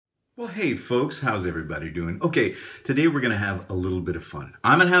Well, hey folks, how's everybody doing? Okay, today we're gonna have a little bit of fun.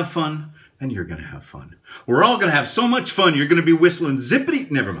 I'm gonna have fun, and you're gonna have fun. We're all gonna have so much fun, you're gonna be whistling zippity,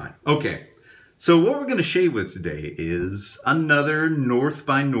 never mind. Okay, so what we're gonna shave with today is another North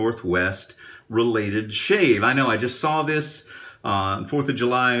by Northwest related shave. I know, I just saw this on 4th of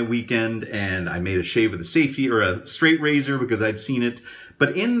July weekend, and I made a shave with a safety, or a straight razor because I'd seen it.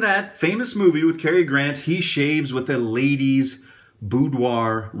 But in that famous movie with Cary Grant, he shaves with a lady's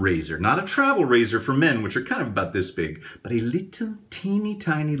boudoir razor. Not a travel razor for men, which are kind of about this big, but a little teeny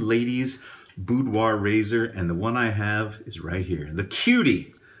tiny ladies boudoir razor. And the one I have is right here, the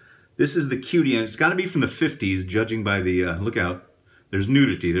Kewtie. This is the Kewtie, and it's got to be from the 50s, judging by the, look out, there's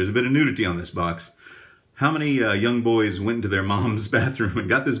nudity. There's a bit of nudity on this box. How many young boys went into their mom's bathroom and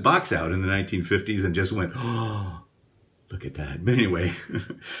got this box out in the 1950s and just went, oh, look at that. But anyway,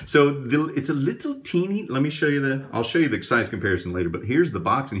 so it's a little teeny, let me show you I'll show you the size comparison later, but here's the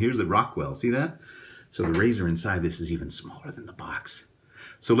box and here's the Rockwell. See that? So the razor inside this is even smaller than the box.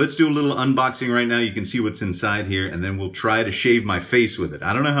 So let's do a little unboxing right now. You can see what's inside here, and then we'll try to shave my face with it.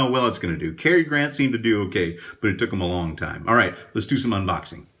 I don't know how well it's going to do. Cary Grant seemed to do okay, but it took him a long time. All right, let's do some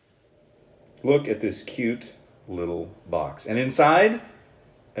unboxing. Look at this cute little box. And inside,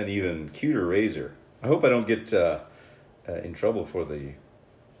 an even cuter razor. I hope I don't get in trouble for the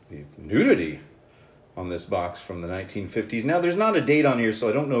nudity on this box from the 1950s. Now, there's not a date on here, so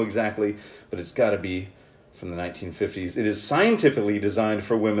I don't know exactly, but it's got to be from the 1950s. It is scientifically designed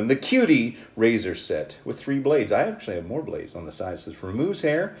for women. The Kewtie razor set with 3 blades. I actually have more blades on the side. It says removes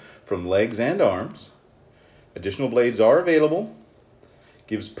hair from legs and arms. Additional blades are available.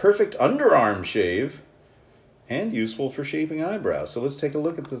 Gives perfect underarm shave and useful for shaping eyebrows. So let's take a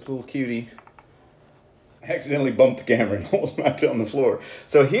look at this little Kewtie. I accidentally bumped the camera and almost knocked it on the floor.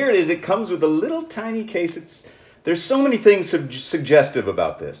 So here it is. It comes with a little tiny case. There's so many things suggestive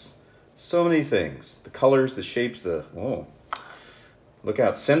about this. So many things. The colors, the shapes, whoa. Look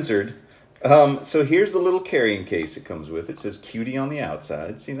out, censored. So here's the little carrying case it comes with. It says Kewtie on the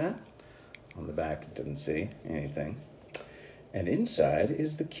outside. See that? On the back, it doesn't say anything. And inside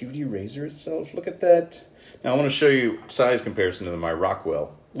is the Kewtie razor itself. Look at that. Now I want to show you size comparison to my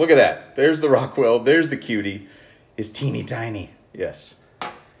Rockwell. Look at that. There's the Rockwell. There's the Kewtie. It's teeny tiny. Yes.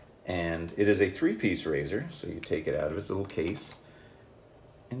 And it is a 3-piece razor. So you take it out of its little case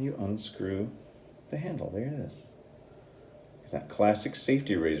and you unscrew the handle. There it is. That classic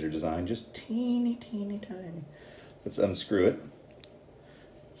safety razor design. Just teeny tiny. Let's unscrew it.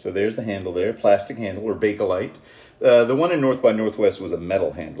 So there's the handle there. Plastic handle or Bakelite. The one in North by Northwest was a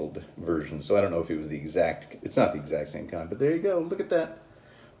metal-handled version, so I don't know if it was the exact, it's not the exact same kind, but there you go. Look at that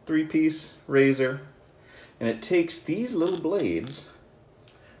 3-piece razor. And it takes these little blades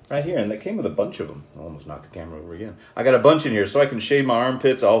right here, and they came with a bunch of them. I almost knocked the camera over again. I got a bunch in here, so I can shave my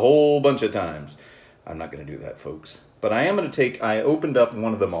armpits a whole bunch of times. I'm not going to do that, folks. But I am going to I opened up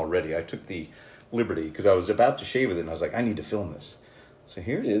one of them already. I took the liberty, because I was about to shave with it, and I was like, I need to film this. So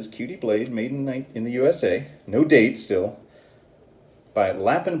here it is, Kewtie blade, made in the USA. No date still. By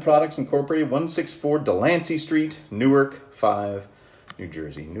Lappin Products Incorporated, 164 Delancey Street, Newark 5, New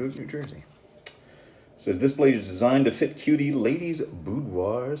Jersey. Newark, New Jersey. It says this blade is designed to fit Kewtie ladies'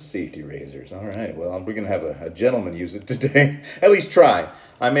 boudoir safety razors. All right, well, we're going to have a gentleman use it today. At least try.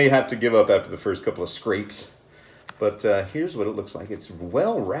 I may have to give up after the first couple of scrapes. But here's what it looks like. It's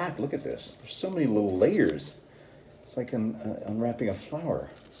well wrapped. Look at this. There's so many little layers. It's like unwrapping a flower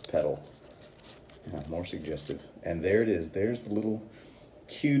petal. Yeah, more suggestive. And there it is. There's the little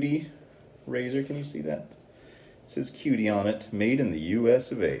Kewtie razor. Can you see that? It says Kewtie on it, made in the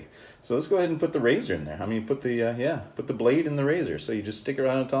US of A. So let's go ahead and put the razor in there. I mean, put the blade in the razor. So you just stick it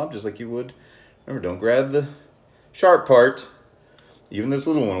right on top, just like you would. Remember, don't grab the sharp part. Even this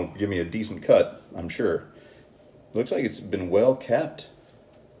little one will give me a decent cut, I'm sure. Looks like it's been well kept.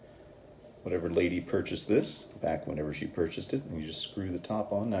 Whatever lady purchased this, back whenever she purchased it, and you just screw the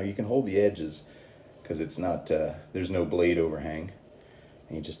top on. Now you can hold the edges because it's not, there's no blade overhang.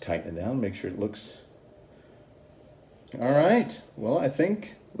 And you just tighten it down, make sure it looks. All right, well, I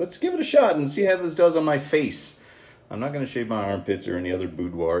think, let's give it a shot and see how this does on my face. I'm not going to shave my armpits or any other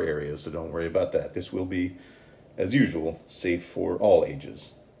boudoir areas, so don't worry about that. This will be, as usual, safe for all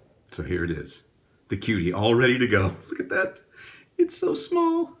ages. So here it is, the Kewtie, all ready to go. Look at that. It's so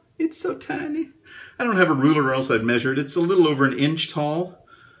small. It's so tiny. I don't have a ruler or else I'd measure it. It's a little over 1 inch tall.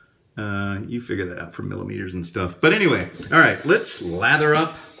 You figure that out for millimeters and stuff. But anyway, all right, let's lather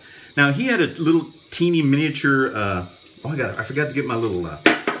up. Now, he had a little teeny miniature, I forgot to get my little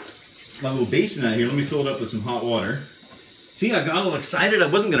basin out here. Let me fill it up with some hot water. See, I got a little excited. I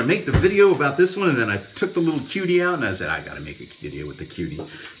wasn't going to make the video about this one, and then I took the little Kewtie out, and I said, I got to make a video with the Kewtie.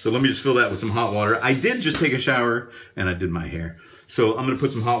 So let me just fill that with some hot water. I did just take a shower, and I did my hair. So I'm going to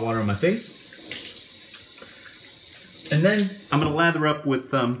put some hot water on my face. And then I'm going to lather up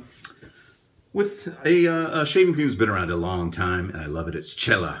with a shaving cream that's been around a long time, and I love it. It's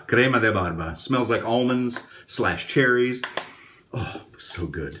Cella Crema de Barba. Smells like almonds / cherries. Oh, so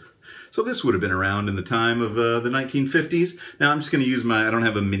good. So this would have been around in the time of the 1950s. Now I'm just going to use I don't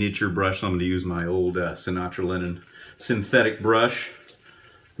have a miniature brush, so I'm going to use my old Sinatra Linen synthetic brush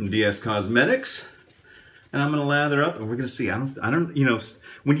from DS Cosmetics. And I'm going to lather up, and we're going to see. I don't, you know,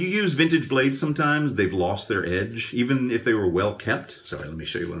 when you use vintage blades, sometimes they've lost their edge, even if they were well kept. Sorry, let me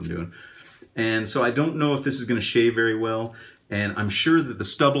show you what I'm doing. And so I don't know if this is going to shave very well. And I'm sure that the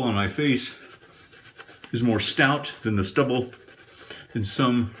stubble on my face is more stout than the stubble in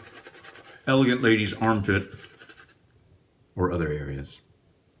some elegant lady's armpit or other areas.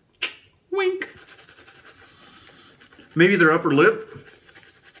 Wink. Maybe their upper lip.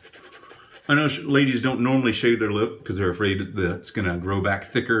 I know ladies don't normally shave their lip because they're afraid that it's going to grow back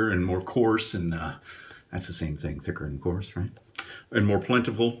thicker and more coarse, and that's the same thing, thicker and coarse, right? And more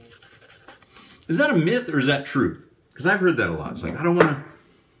plentiful. Is that a myth or is that true? Because I've heard that a lot. It's like, I don't want to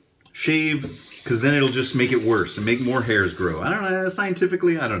shave because then it'll just make it worse and make more hairs grow. I don't know,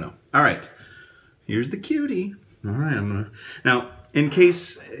 scientifically, I don't know. All right, here's the Kewtie. All right, now, in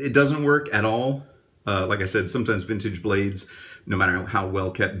case it doesn't work at all, like I said, sometimes vintage blades, no matter how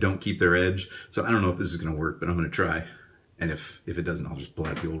well kept, don't keep their edge. So I don't know if this is going to work, but I'm going to try. And if it doesn't, I'll just pull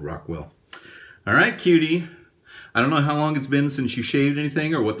out the old Rockwell. All right, Kewtie. I don't know how long it's been since you shaved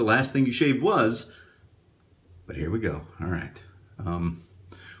anything or what the last thing you shaved was, but here we go. All right.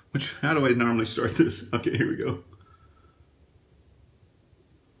 How do I normally start this? Okay, here we go.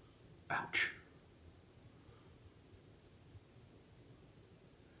 Ouch.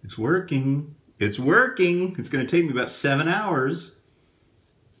 It's working. It's working. It's going to take me about 7 hours.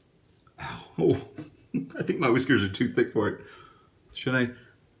 Ow. Oh, I think my whiskers are too thick for it. Should I?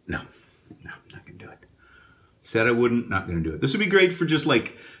 No, not going to do it. Said I wouldn't, not going to do it. This would be great for just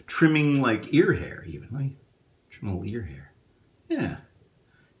like trimming like ear hair even. Like trim a little ear hair. Yeah.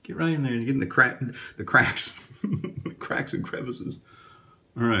 Get right in there and get in the cracks, the cracks and crevices.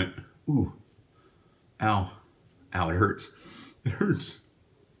 All right. Ooh. Ow. Ow, it hurts. It hurts.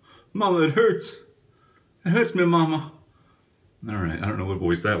 Mama, it hurts. It hurts me, Mama. All right, I don't know what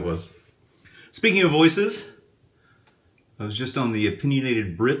voice that was. Speaking of voices, I was just on the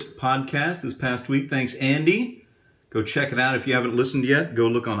Opinionated Brit podcast this past week. Thanks, Andy. Go check it out. If you haven't listened yet, go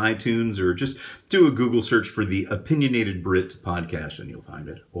look on iTunes or just do a Google search for the Opinionated Brit podcast and you'll find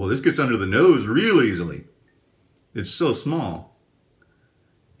it. Oh, this gets under the nose real easily. It's so small.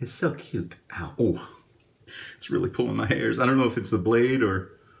 It's so cute. Ow. Oh, it's really pulling my hairs. I don't know if it's the blade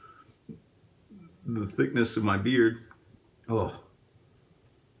or the thickness of my beard. Oh.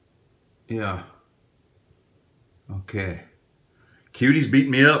 Yeah. Okay. Kewtie's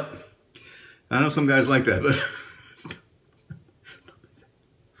beating me up. I know some guys like that, but it's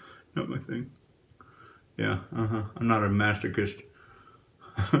not my thing. Yeah, I'm not a masochist.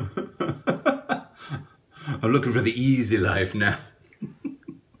 I'm looking for the easy life now.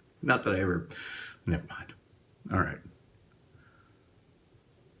 Not that I ever... Never mind. All right.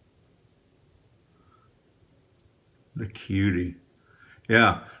 The Kewtie.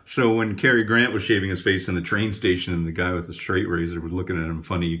 Yeah, so when Cary Grant was shaving his face in the train station and the guy with the straight razor was looking at him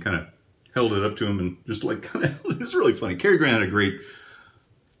funny, you kind of held it up to him and just like kind of, it was really funny. Cary Grant had a great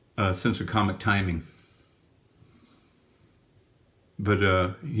sense of comic timing.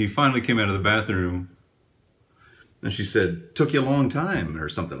 But he finally came out of the bathroom and she said, "Took you a long time," or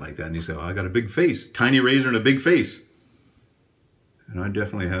something like that. And he said, "Oh, I got a big face, tiny razor and a big face." And I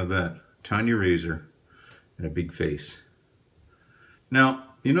definitely have that, tiny razor and a big face. Now,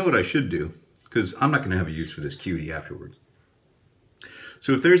 you know what I should do, because I'm not going to have a use for this Kewtie afterwards.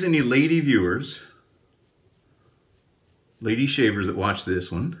 So if there's any lady viewers, lady shavers that watch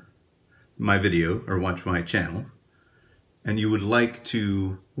this one, my video, or watch my channel, and you would like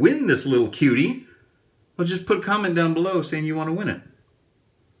to win this little Kewtie, well, just put a comment down below saying you want to win it.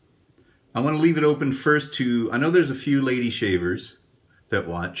 I want to leave it open first to, I know there's a few lady shavers that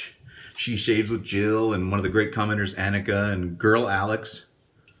watch. She Shaves with Jill, and one of the great commenters, Annika, and Girl Alex.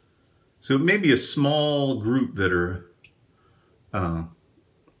 So it may be a small group that are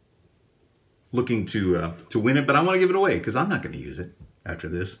looking to win it, but I want to give it away because I'm not going to use it after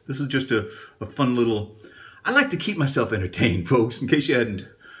this. This is just a fun little... I like to keep myself entertained, folks, in case you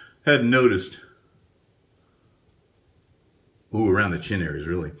hadn't noticed. Ooh, around the chin areas,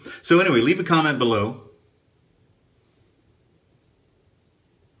 really. So anyway, leave a comment below.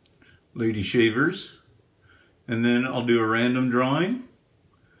 lady shavers. And then I'll do a random drawing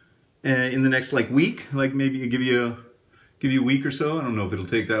in the next week, maybe give you a week or so. I don't know if it'll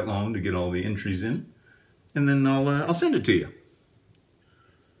take that long to get all the entries in. And then I'll send it to you.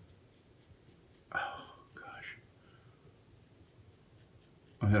 Oh gosh.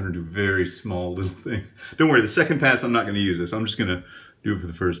 I have to do very small little things. Don't worry, the second pass I'm not going to use this. I'm just going to do it for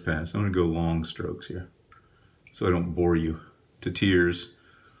the first pass. I'm going to go long strokes here so I don't bore you to tears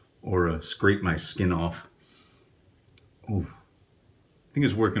or scrape my skin off. Ooh. I think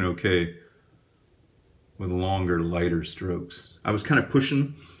it's working okay with longer, lighter strokes. I was kind of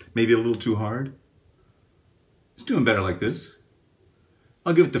pushing maybe a little too hard. It's doing better like this.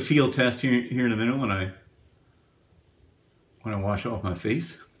 I'll give it the feel test here in a minute when I wash off my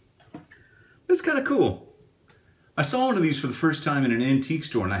face. It's kind of cool. I saw one of these for the first time in an antique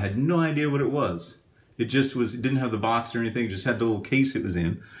store and I had no idea what it was. It didn't have the box or anything, it just had the little case it was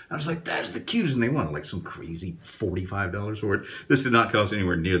in. I was like, that is the cutest, and they wanted some crazy $45 for it. This did not cost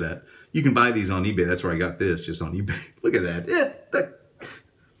anywhere near that. You can buy these on eBay, that's where I got this, just on eBay. Look at that.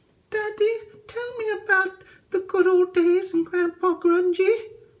 Daddy, tell me about the good old days in Grandpa Grungy.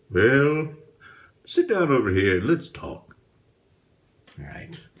 Well, sit down over here and let's talk. All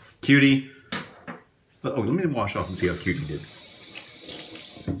right. Kewtie. Oh, let me wash off and see how Kewtie did.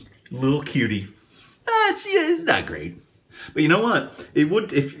 Little Kewtie. It's not great. But you know what? It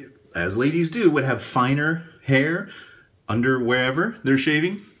would, if, as ladies do, would have finer hair under wherever they're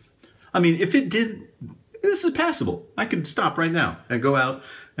shaving. I mean, if it did, this is passable. I could stop right now and go out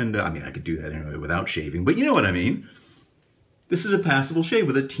and, I mean, I could do that anyway without shaving, but you know what I mean. This is a passable shave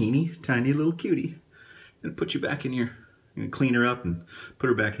with a teeny, tiny little Kewtie. And put you back in your, clean her up and put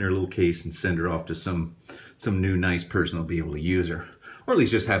her back in her little case and send her off to some new nice person that'll be able to use her. Or at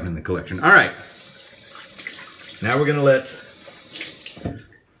least just have it in the collection. All right. Now we're going to let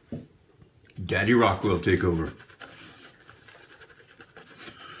Daddy Rockwell take over.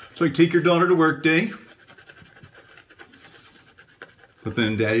 It's like take your daughter to work day. But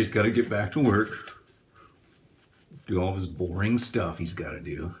then Daddy's got to get back to work. Do all of his boring stuff he's got to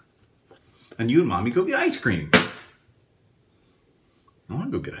do. And you and Mommy go get ice cream. I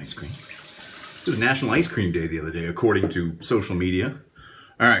want to go get ice cream. It was National Ice Cream Day the other day, according to social media.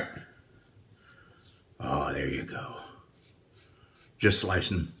 All right. Oh, there you go. Just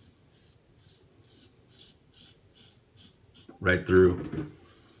slicing. Right through.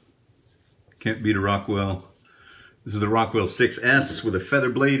 Can't beat a Rockwell. This is the Rockwell 6S with a feather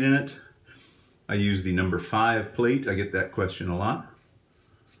blade in it. I use the number 5 plate. I get that question a lot.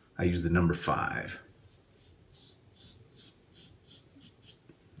 I use the number 5.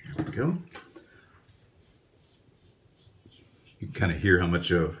 There we go. You can kind of hear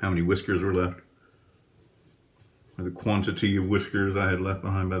how many whiskers were left. Or the quantity of whiskers I had left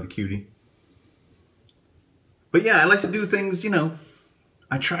behind by the Kewtie. But yeah, I like to do things, you know,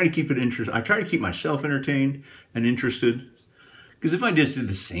 I try to keep it interesting. I try to keep myself entertained and interested. Because if I just did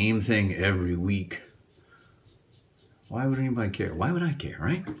the same thing every week, why would anybody care? Why would I care,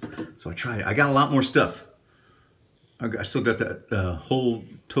 right? So I tried. I got a lot more stuff. I still got that whole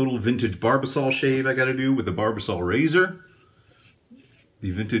total vintage Barbasol shave I got to do with the Barbasol razor.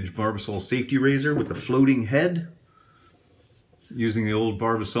 The vintage Barbasol safety razor with the floating head. Using the old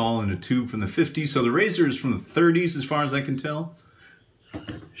Barbasol in a tube from the 50s. So the razor is from the 30s as far as I can tell.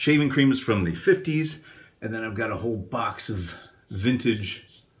 Shaving cream is from the 50s. And then I've got a whole box of vintage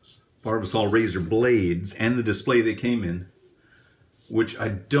Barbasol razor blades and the display they came in. Which I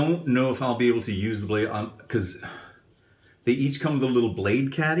don't know if I'll be able to use the blade on, because they each come with a little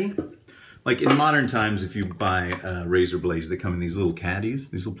blade caddy. Like in modern times, if you buy razor blades, they come in these little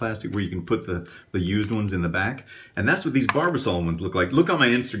caddies, these little plastic where you can put the used ones in the back. And that's what these Barbasol ones look like. Look on my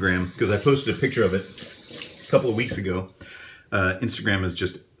Instagram, because I posted a picture of it a couple of weeks ago. Instagram is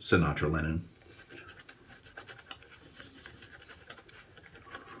just Sinatra Lennon.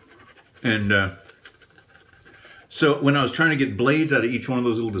 And so when I was trying to get blades out of each one of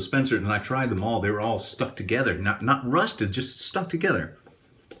those little dispensers, and I tried them all, they were all stuck together. Not rusted, just stuck together.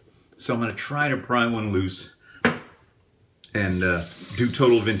 So I'm going to try to pry one loose and do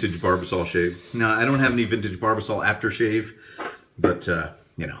total vintage Barbasol shave. Now, I don't have any vintage Barbasol aftershave, but,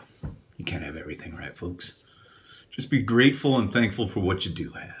 you know, you can't have everything, right, folks? Just be grateful and thankful for what you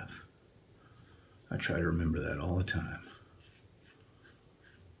do have. I try to remember that all the time.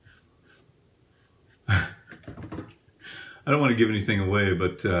 I don't want to give anything away,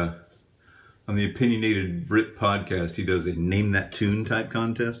 but on the Opinionated Brit podcast, he does a Name That Tune type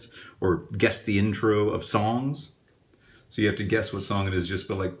contest, or guess the intro of songs. So you have to guess what song it is just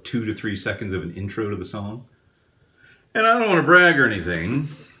by like 2 to 3 seconds of an intro to the song. And I don't want to brag or anything,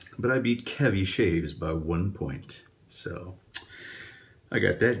 But I beat Kewtie shaves by 1 point. So I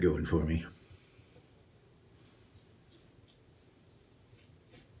got that going for me.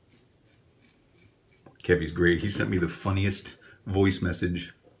 Kewie's great. He sent me the funniest voice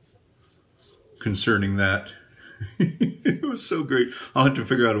message concerning that. It was so great. I'll have to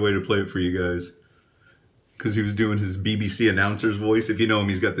figure out a way to play it for you guys. Because he was doing his BBC announcer's voice. If you know him,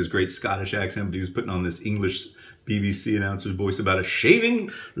 he's got this great Scottish accent, but he was putting on this English BBC announcer's voice about a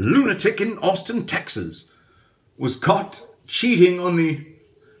shaving lunatic in Austin, Texas. Was caught cheating on the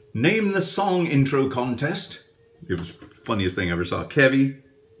Name the Song intro contest. It was the funniest thing I ever saw. Kewtie,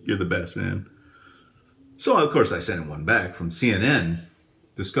 you're the best, man. So, of course, I sent him one back from CNN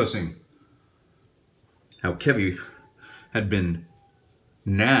discussing how Kewtie had been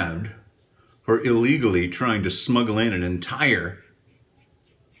nabbed for illegally trying to smuggle in an entire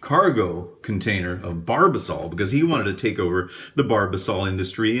cargo container of Barbasol because he wanted to take over the Barbasol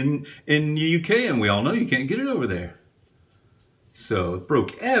industry in the UK, and we all know you can't get it over there. So it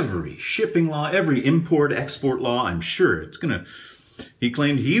broke every shipping law, every import-export law. I'm sure it's gonna... He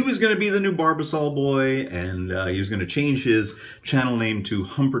claimed he was going to be the new Barbasol boy, and he was going to change his channel name to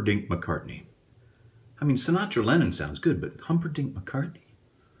Humperdinck McCartney. I mean, Sinatra Lennon sounds good, but Humperdinck McCartney?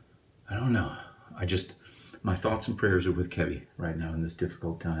 I don't know. My thoughts and prayers are with Kewtie right now in this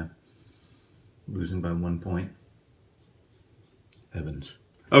difficult time. Losing by 1 point. Heavens.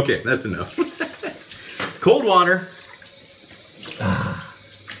 Okay, that's enough. Cold water.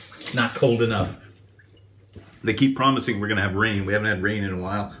 Not cold enough. They keep promising we're going to have rain. We haven't had rain in a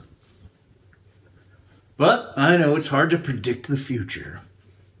while. But I know it's hard to predict the future.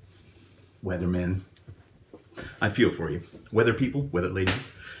 Weathermen. I feel for you. Weather people, weather ladies,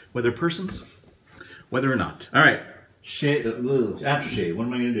 weather persons, whether or not. All right. Aftershave. What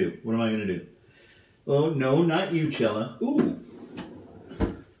am I going to do? What am I going to do? Oh, no, not you, Chella. Ooh.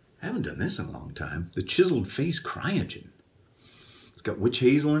 I haven't done this in a long time. The chiseled face cryogen. It's got witch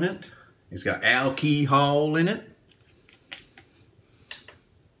hazel in it. It's got alcohol in it.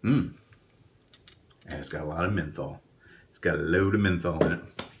 And it's got a lot of menthol. It's got a load of menthol in it.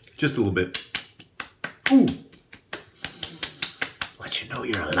 Just a little bit. Ooh. Let you know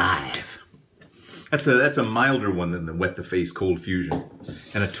you're alive. That's a milder one than the Wet the Face Cold Fusion.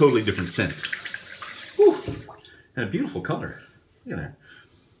 And a totally different scent. Ooh. And a beautiful color. Look at that.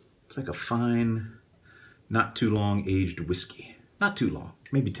 It's like a fine, not too long aged whiskey. Not too long.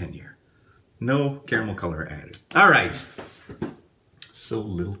 Maybe 10 years. No caramel color added. All right. So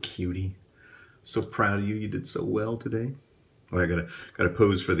little Kewtie. So proud of you. You did so well today. Oh, I gotta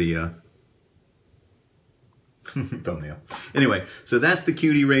pose for the thumbnail. Anyway, so that's the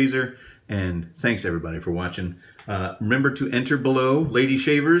Kewtie razor. And thanks everybody for watching. Remember to enter below, lady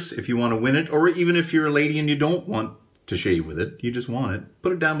shavers, if you want to win it, or even if you're a lady and you don't want to shave with it, you just want it,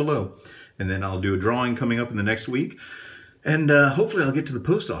 put it down below. And then I'll do a drawing coming up in the next week. And hopefully I'll get to the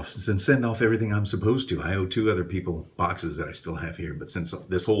post office and send off everything I'm supposed to. I owe 2 other people boxes that I still have here, but since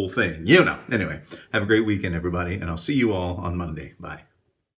this whole thing, you know. Anyway, have a great weekend, everybody, and I'll see you all on Monday. Bye.